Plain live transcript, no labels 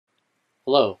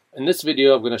Hello, in this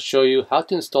video I'm going to show you how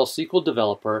to install SQL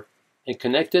Developer and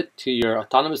connect it to your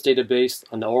autonomous database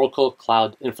on the Oracle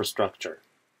Cloud infrastructure.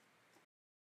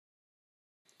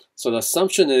 So the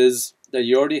assumption is that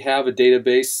you already have a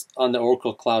database on the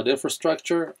Oracle Cloud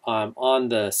infrastructure. I'm on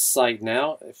the site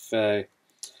now. If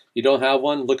you don't have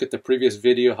one, look at the previous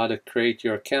video how to create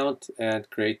your account and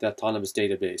create the autonomous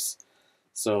database.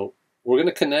 So we're going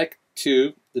to connect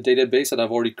to the database that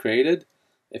I've already created.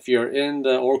 If you're in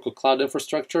the Oracle Cloud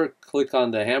infrastructure, click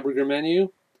on the hamburger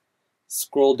menu,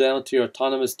 scroll down to your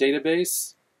autonomous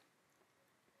database,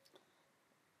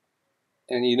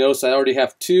 and you notice I already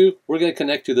have two. We're going to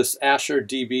connect to this Azure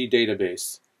DB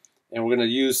database, and we're going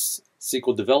to use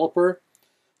SQL Developer.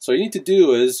 So what you need to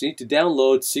do is you need to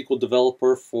download SQL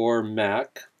Developer for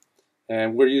Mac,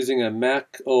 and we're using a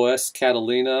macOS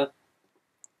Catalina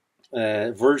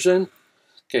version.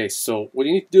 Okay, so what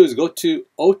you need to do is go to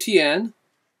OTN,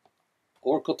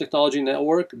 Oracle Technology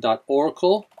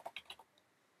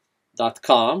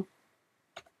Network.oracle.com.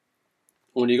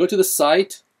 When you go to the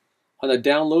site, on the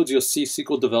downloads, you'll see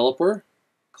SQL Developer.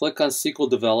 Click on SQL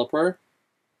Developer.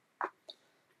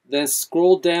 Then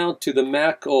scroll down to the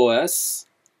Mac OS,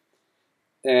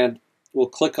 and we'll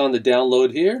click on the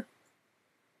download here.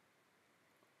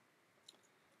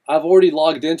 I've already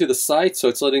logged into the site, so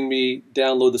it's letting me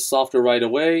download the software right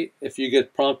away. If you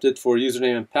get prompted for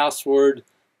username and password,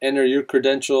 enter your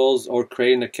credentials or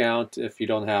create an account if you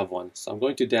don't have one. So I'm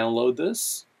going to download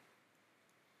this.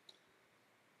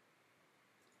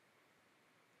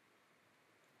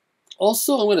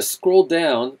 Also, I'm going to scroll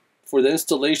down for the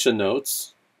installation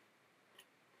notes.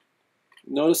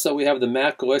 Notice that we have the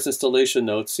macOS installation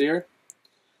notes here.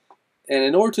 And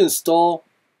in order to install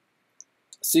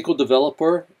SQL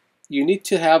Developer, you need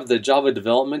to have the Java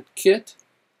Development Kit.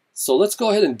 So let's go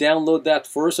ahead and download that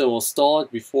first, and we'll install it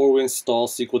before we install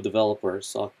SQL Developer.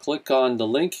 So I'll click on the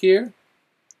link here,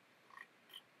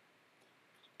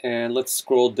 and let's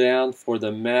scroll down for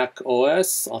the Mac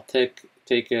OS. I'll take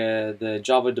the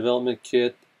Java Development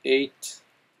Kit 8.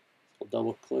 We'll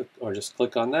double click or just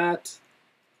click on that,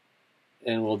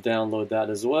 and we'll download that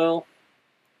as well.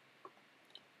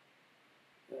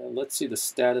 Let's see the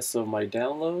status of my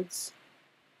downloads.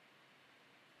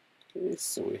 Okay,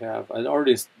 so we have, I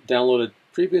already downloaded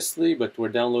previously, but we're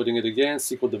downloading it again.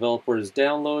 SQL Developer is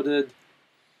downloaded,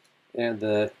 and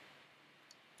the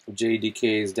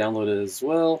JDK is downloaded as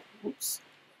well. Oops,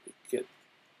 get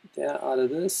that out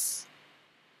of this.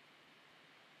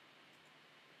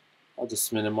 I'll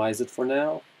just minimize it for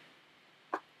now.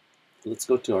 Let's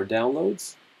go to our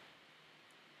downloads.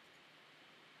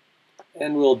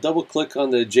 And we'll double click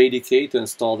on the JDK to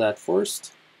install that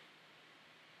first.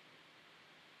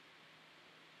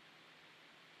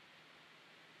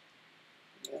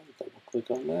 Double click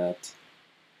on that.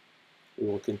 We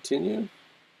will continue.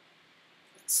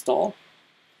 Install.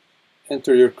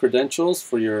 Enter your credentials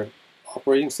for your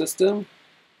operating system.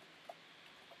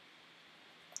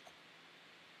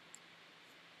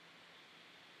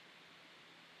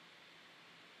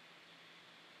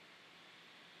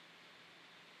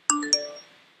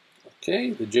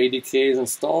 Okay, the JDK is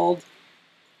installed.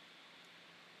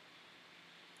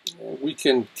 We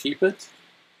can keep it.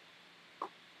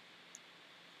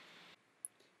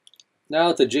 Now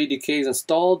that the JDK is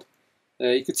installed,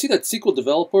 you can see that SQL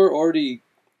Developer already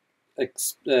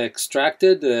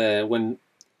extracted when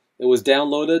it was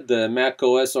downloaded. The Mac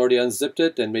OS already unzipped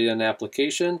it and made an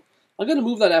application. I'm going to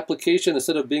move that application,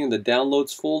 instead of being in the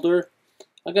downloads folder,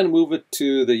 I'm going to move it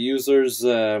to the user's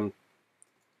home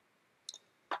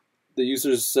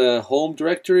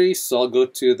directory. So I'll go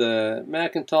to the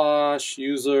Macintosh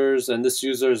users, and this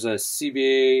user is a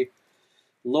CBA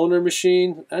loaner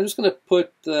machine. I'm just going to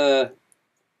put the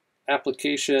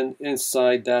application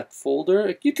inside that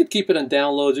folder. You could keep it in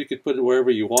downloads, you could put it wherever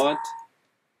you want.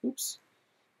 Oops,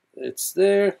 it's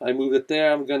there. I moved it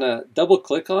there. I'm going to double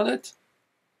click on it.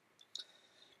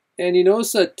 And you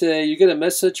notice that you get a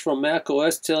message from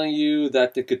macOS telling you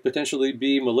that it could potentially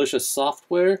be malicious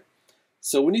software.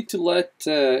 So we need to let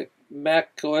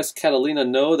macOS Catalina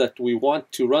know that we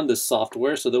want to run this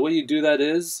software. So the way you do that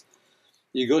is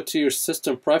you go to your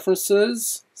System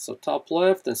Preferences, so top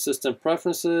left, and System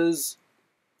Preferences.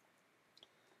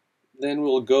 Then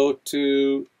we'll go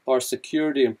to our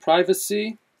Security and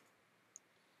Privacy.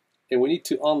 And we need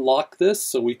to unlock this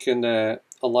so we can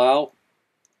allow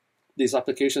these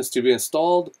applications to be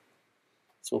installed.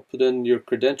 So we'll put in your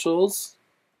credentials.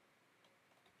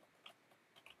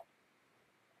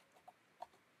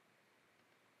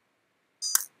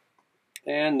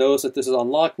 And notice that this is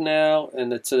unlocked now,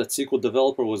 and it said that SQL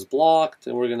Developer was blocked.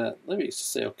 And we're gonna, let me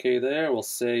say OK there. We'll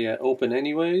say open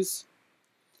anyways.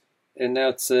 And now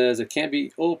it says it can't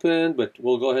be opened, but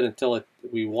we'll go ahead and tell it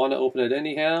we want to open it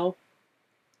anyhow.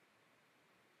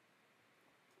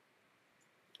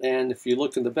 And if you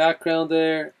look in the background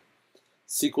there,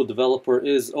 SQL Developer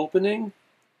is opening.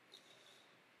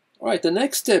 All right, the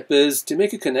next step is to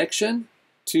make a connection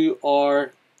to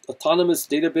our autonomous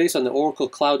database on the Oracle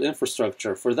Cloud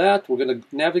Infrastructure. For that, we're going to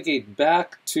navigate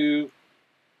back to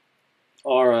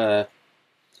our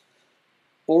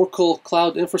Oracle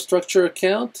Cloud Infrastructure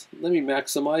account. Let me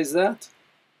maximize that.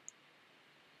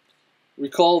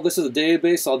 Recall, this is a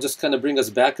database. I'll just kind of bring us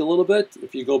back a little bit.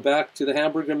 If you go back to the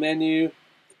hamburger menu,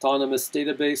 Autonomous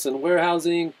Database and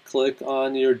Warehousing, click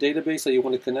on your database that you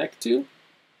want to connect to.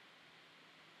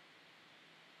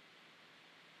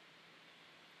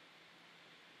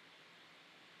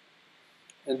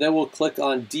 And then we'll click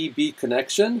on DB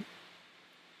connection.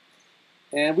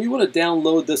 And we want to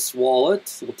download this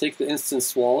wallet. We'll take the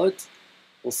instance wallet.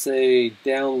 We'll say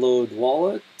download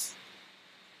wallet.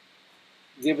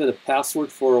 Give it a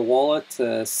password for a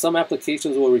wallet. Some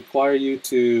applications will require you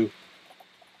to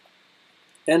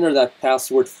enter that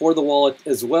password for the wallet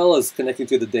as well as connecting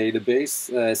to the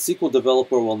database. SQL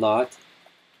Developer will not.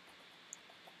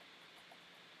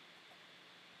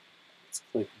 Let's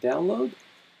click download.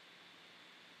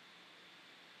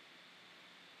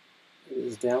 It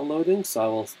is downloading, so I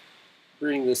will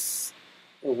bring this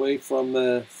away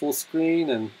from full screen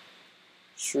and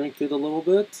shrink it a little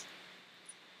bit.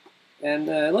 And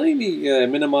let me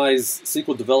minimize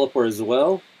SQL Developer as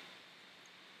well.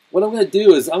 What I'm going to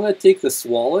do is I'm going to take this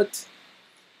wallet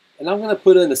and I'm going to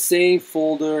put it in the same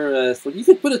folder. You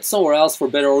could put it somewhere else for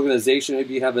better organization.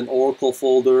 Maybe you have an Oracle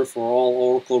folder for all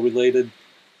Oracle related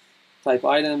type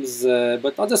items,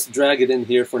 but I'll just drag it in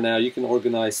here for now. You can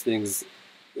organize things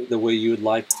the way you would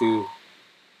like to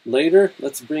later.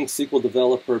 Let's bring SQL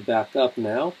Developer back up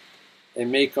now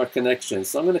and make our connection.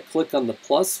 So I'm going to click on the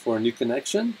plus for a new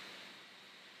connection.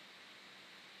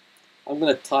 I'm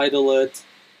going to title it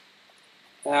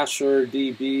Azure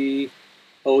DB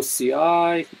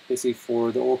OCI, basically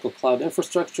for the Oracle Cloud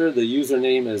Infrastructure. The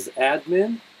username is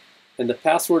admin, and the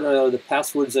password are the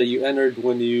passwords that you entered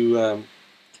when you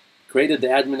created the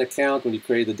admin account, when you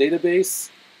created the database.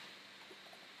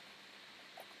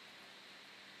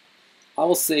 I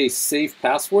will say save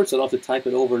password, so I don't have to type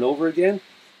it over and over again.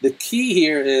 The key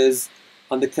here is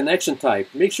on the connection type.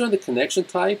 Make sure on the connection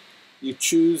type you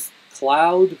choose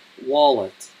Cloud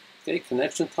Wallet. Okay,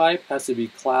 connection type has to be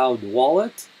Cloud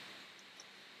Wallet.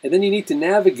 And then you need to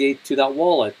navigate to that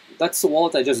wallet. That's the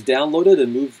wallet I just downloaded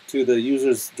and moved to the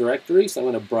user's directory. So I'm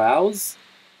going to browse.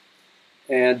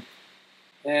 And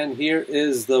here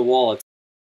is the wallet.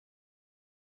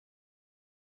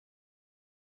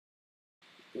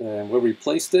 And where we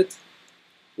placed it,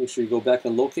 make sure you go back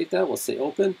and locate that. We'll say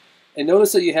open. And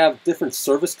notice that you have different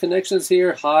service connections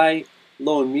here, high,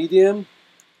 low, and medium.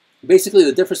 Basically,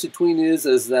 the difference between is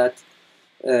that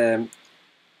the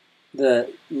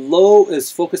low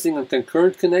is focusing on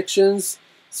concurrent connections.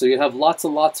 So you have lots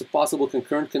and lots of possible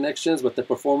concurrent connections, but the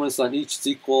performance on each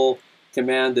SQL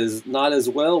command is not as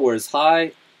well, whereas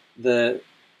high, the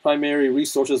primary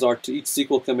resources are to each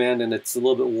SQL command, and it's a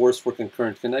little bit worse for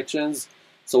concurrent connections.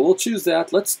 So we'll choose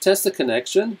that. Let's test the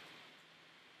connection.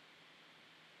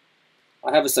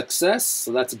 I have a success,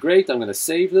 so that's great. I'm going to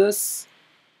save this.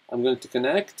 I'm going to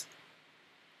connect.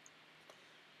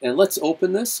 And let's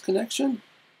open this connection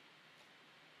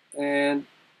and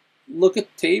look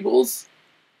at tables.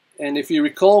 And if you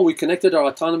recall, we connected our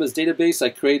autonomous database. I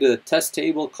created a test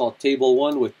table called table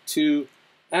 1 with 2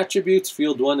 attributes,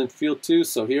 field 1 and field 2.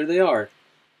 So here they are.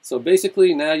 So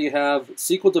basically now you have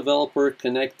SQL Developer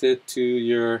connected to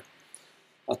your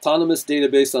autonomous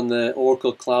database on the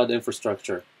Oracle Cloud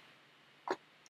Infrastructure.